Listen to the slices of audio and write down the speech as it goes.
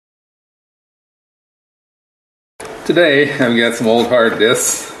Today I've got some old hard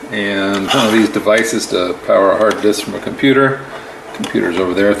disks and one of these devices to power a hard disk from a computer. Computer's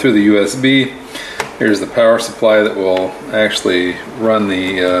over there through the USB. Here's the power supply that will actually run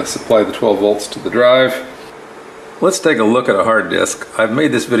the supply the 12 volts to the drive. Let's take a look at a hard disk. I've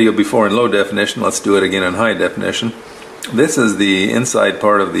made this video before in low definition. Let's do it again in high definition. This is the inside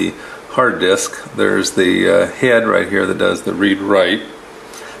part of the hard disk. There's the head right here that does the read-write,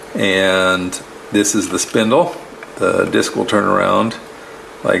 and this is the spindle. The disk will turn around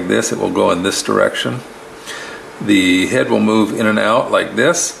like this. It will go in this direction. The head will move in and out like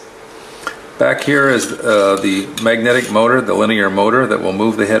this. Back here is the magnetic motor, the linear motor that will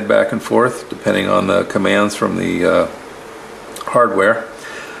move the head back and forth depending on the commands from the hardware.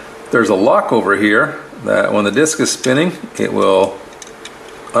 There's a lock over here that when the disk is spinning, it will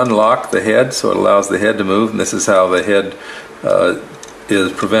unlock the head, so it allows the head to move, and this is how the head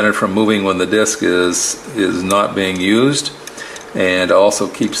is prevented from moving when the disk is not being used, and also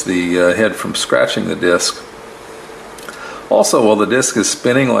keeps the head from scratching the disk. Also, while the disk is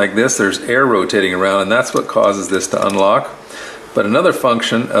spinning like this, there's air rotating around, and that's what causes this to unlock. But another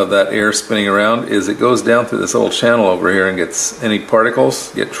function of that air spinning around is it goes down through this little channel over here and gets any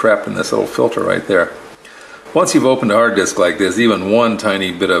particles get trapped in this little filter right there. Once you've opened a hard disk like this, even one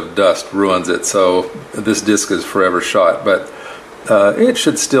tiny bit of dust ruins it, so this disk is forever shot. But it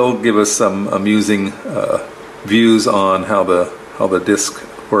should still give us some amusing views on how the disk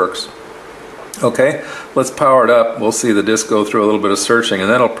works. Okay, let's power it up. We'll see the disk go through a little bit of searching, and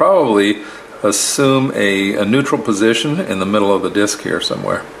that'll probably assume a neutral position in the middle of the disk here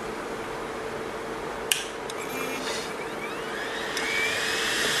somewhere.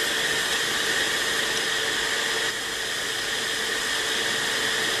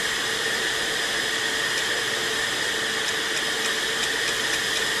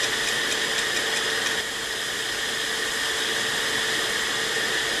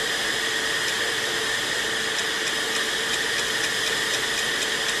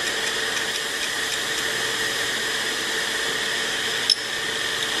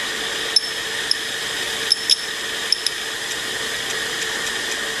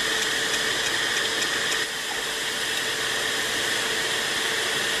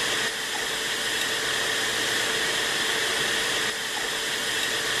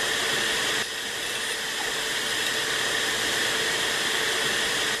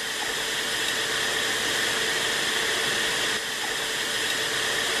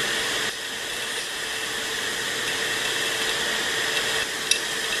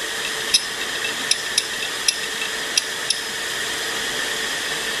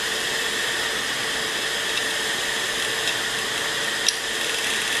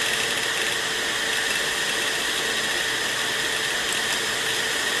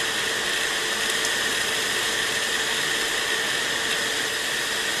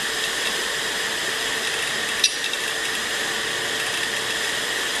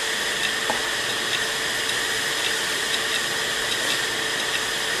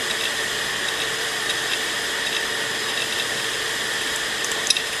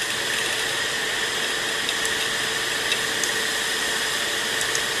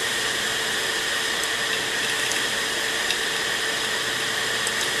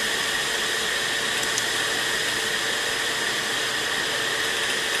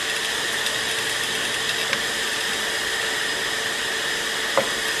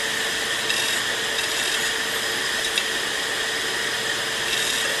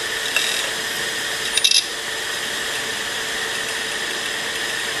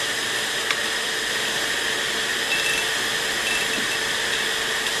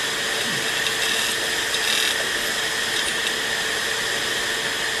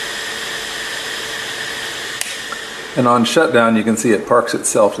 And on shutdown, you can see it parks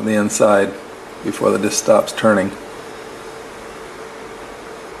itself to the inside before the disk stops turning.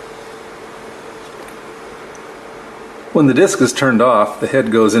 When the disk is turned off, the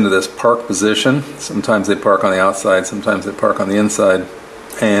head goes into this park position. Sometimes they park on the outside, sometimes they park on the inside.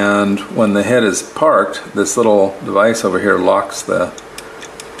 And when the head is parked, this little device over here locks the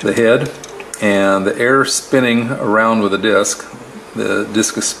head, and the air spinning around with the disk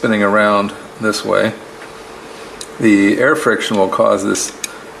is spinning around this way. The air friction will cause this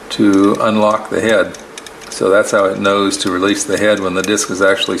to unlock the head. So that's how it knows to release the head when the disk is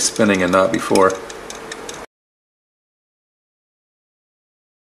actually spinning and not before.